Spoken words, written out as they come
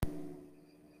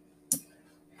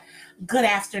Good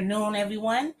afternoon,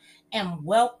 everyone, and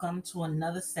welcome to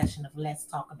another session of Let's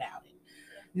Talk About It.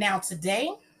 Now, today,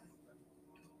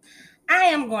 I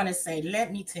am going to say,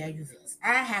 let me tell you this.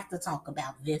 I have to talk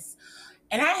about this,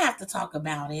 and I have to talk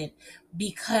about it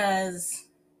because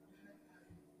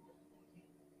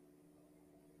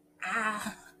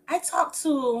I talked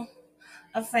to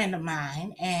a friend of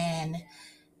mine and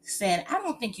said, I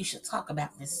don't think you should talk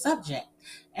about this subject.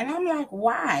 And I'm like,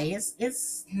 why?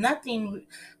 It's nothing.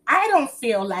 I don't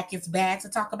feel like it's bad to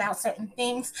talk about certain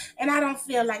things, and I don't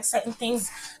feel like certain things.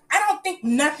 I don't think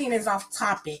nothing is off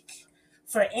topic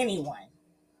for anyone.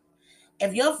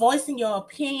 If you're voicing your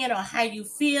opinion or how you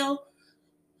feel,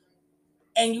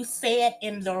 and you say it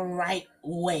in the right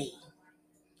way.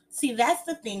 See, that's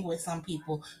the thing with some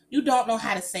people. You don't know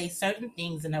how to say certain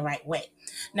things in the right way.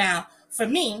 Now, for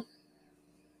me,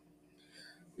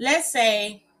 let's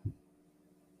say,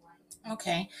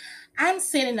 okay, I'm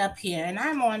sitting up here and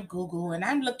I'm on Google and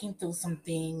I'm looking through some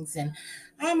things and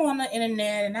I'm on the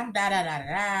internet and I'm da da da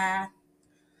da.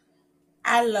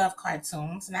 I love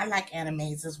cartoons and I like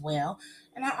animes as well.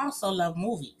 And I also love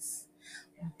movies.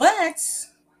 But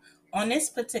on this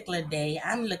particular day,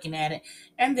 I'm looking at it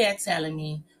and they're telling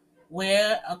me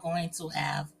we're going to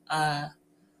have a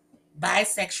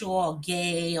bisexual or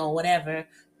gay or whatever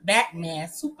Batman,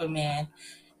 Superman.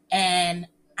 And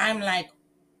I'm like,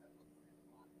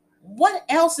 what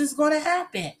else is going to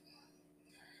happen?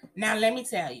 Now, let me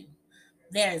tell you,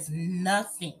 there is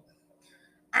nothing.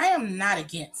 I am not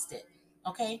against it.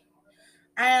 Okay?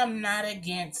 I am not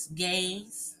against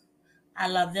gays. I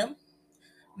love them.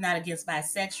 Not against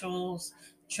bisexuals,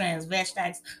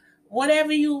 transvestites,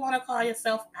 whatever you want to call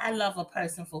yourself. I love a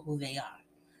person for who they are.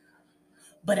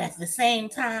 But at the same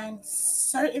time,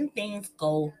 certain things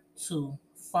go too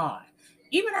far.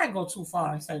 Even I go too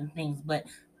far in certain things, but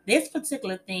this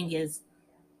particular thing is,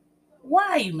 why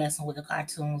are you messing with the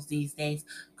cartoons these days?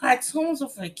 Cartoons are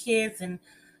for kids and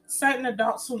certain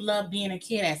adults who love being a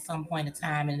kid at some point in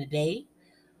time in the day,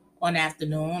 or an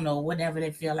afternoon, or whatever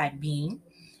they feel like being.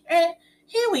 And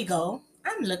here we go.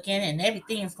 I'm looking and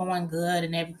everything's going good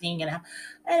and everything, and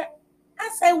I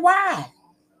say, why?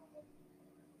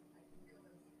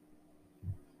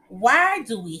 Why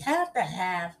do we have to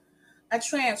have a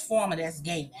transformer that's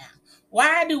gay now?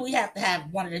 Why do we have to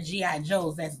have one of the GI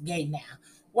Joes that's gay now?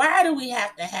 Why do we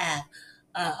have to have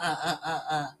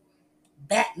a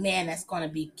Batman that's going to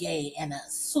be gay and a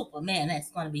Superman that's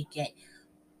going to be gay?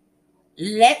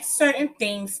 Let certain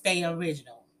things stay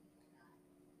original.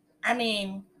 I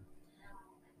mean,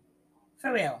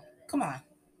 for real. Come on.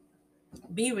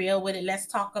 Be real with it. Let's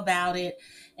talk about it.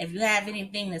 If you have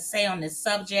anything to say on this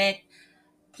subject,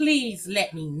 please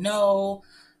let me know.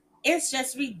 It's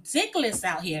just ridiculous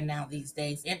out here now these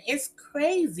days. And it's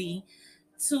crazy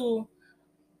to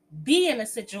be in a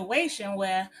situation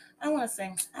where I want to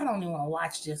say, I don't even want to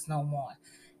watch this no more.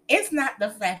 It's not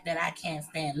the fact that I can't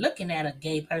stand looking at a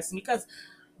gay person, because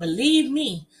believe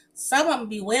me, some of them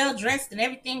be well dressed and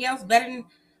everything else better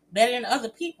than other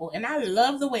people. And I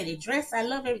love the way they dress. I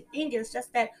love everything. It's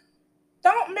just that,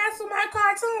 don't mess with my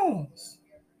cartoons.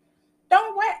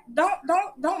 Don't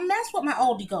mess with my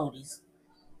oldie goldies.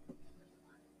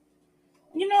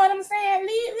 You know what I'm saying?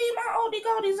 Leave my oldie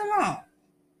goldies alone.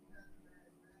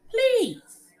 Please.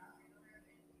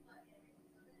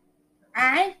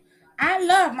 I I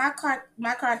love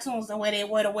my cartoons the way they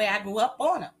were, the way I grew up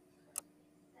on them.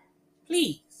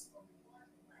 Please.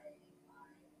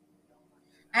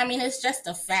 I mean, it's just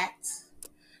a fact.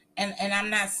 And I'm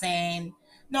not saying,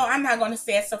 no, I'm not going to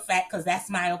say it's a fact because that's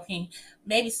my opinion.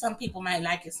 Maybe some people might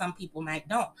like it, some people might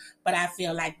don't. But I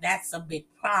feel like that's a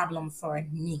big problem for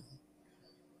me.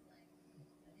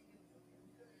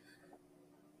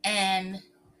 And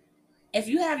if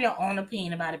you have your own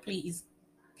opinion about it, please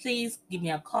give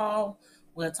me a call.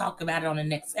 We'll talk about it on the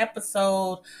next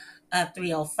episode.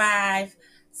 305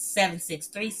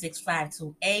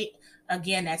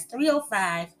 Again, that's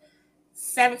 305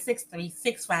 763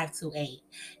 6528.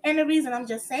 And the reason I'm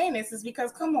just saying this is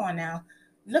because, come on now,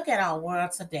 look at our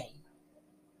world today.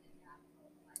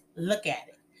 Look at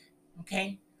it.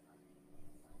 Okay?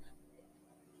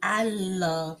 I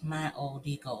love my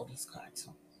oldie goldies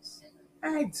cartoons.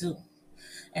 I do.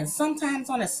 And sometimes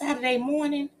on a Saturday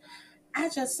morning, I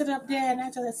just sit up there and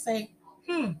I just say,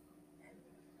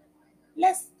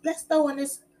 let's throw in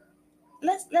this,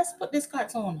 let's put this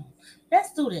cartoon on.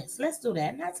 Let's do this. Let's do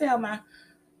that. And I tell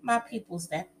my peoples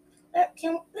that,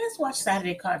 let's watch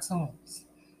Saturday cartoons.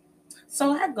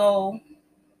 So I go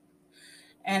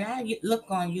and I look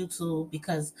on YouTube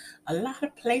because a lot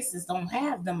of places don't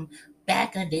have them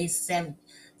back in the day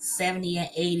 70s and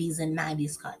 80s and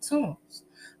 90s cartoons.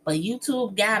 But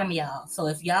YouTube got them, y'all. So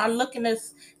if y'all looking to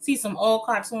see some old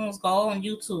cartoons, go on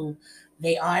YouTube.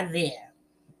 They are there.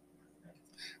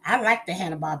 I like the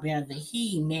Hanna-Barbera, the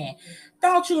He-Man.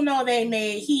 Don't you know they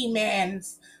made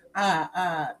He-Man's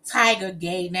tiger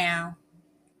gay now?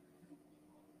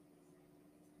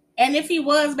 And if he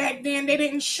was back then, they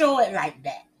didn't show it like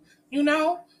that. You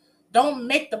know? Don't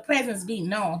make the presence be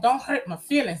known. Don't hurt my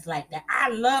feelings like that. I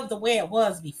love the way it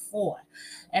was before.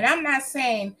 And I'm not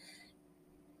saying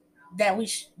that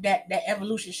that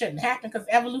evolution shouldn't happen, because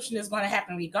evolution is going to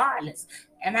happen regardless.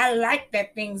 And I like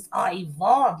that things are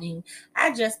evolving.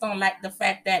 I just don't like the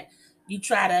fact that you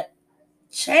try to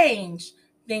change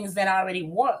things that already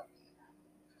work.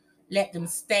 Let them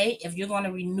stay. If you're going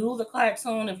to renew the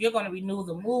cartoon, if you're going to renew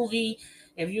the movie,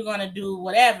 if you're going to do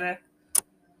whatever,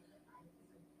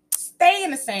 stay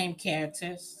in the same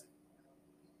characters.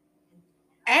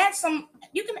 Add some,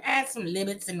 you can add some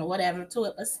limits and whatever to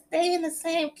it, but stay in the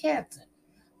same character,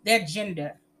 their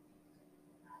gender.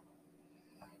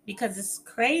 Because it's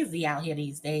crazy out here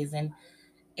these days, and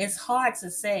it's hard to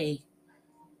say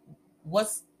what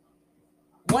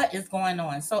is going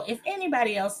on. So if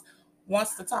anybody else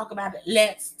wants to talk about it,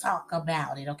 let's talk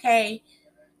about it, okay?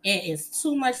 It is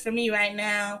too much for me right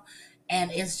now,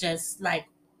 and it's just like,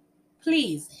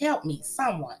 please help me,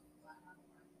 someone.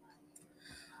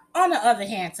 On the other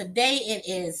hand, today it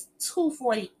is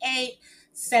 2/48,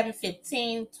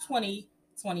 7/15,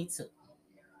 2022.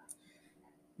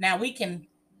 Now we can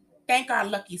thank our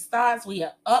lucky stars. We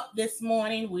are up this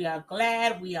morning. We are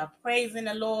glad. We are praising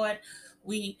the Lord.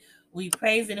 We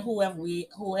praising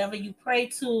whoever you pray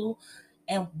to,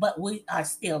 but we are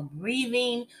still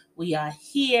breathing. We are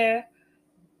here,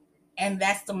 and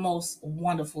that's the most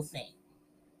wonderful thing.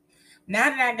 Now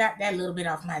that I got that little bit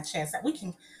off my chest, we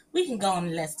can go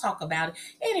and let's talk about it.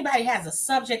 Anybody has a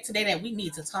subject today that we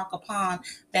need to talk upon,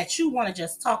 that you want to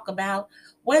just talk about,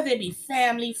 whether it be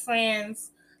family,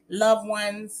 friends, loved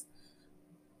ones,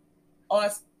 or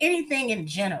anything in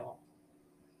general.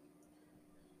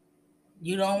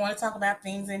 You don't want to talk about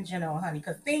things in general, honey,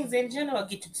 because things in general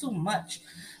get you too much.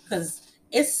 Because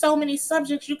it's so many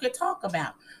subjects you could talk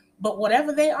about. But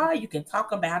whatever they are, you can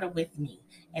talk about it with me.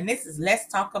 And this is Let's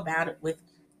Talk About It with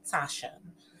Tasha.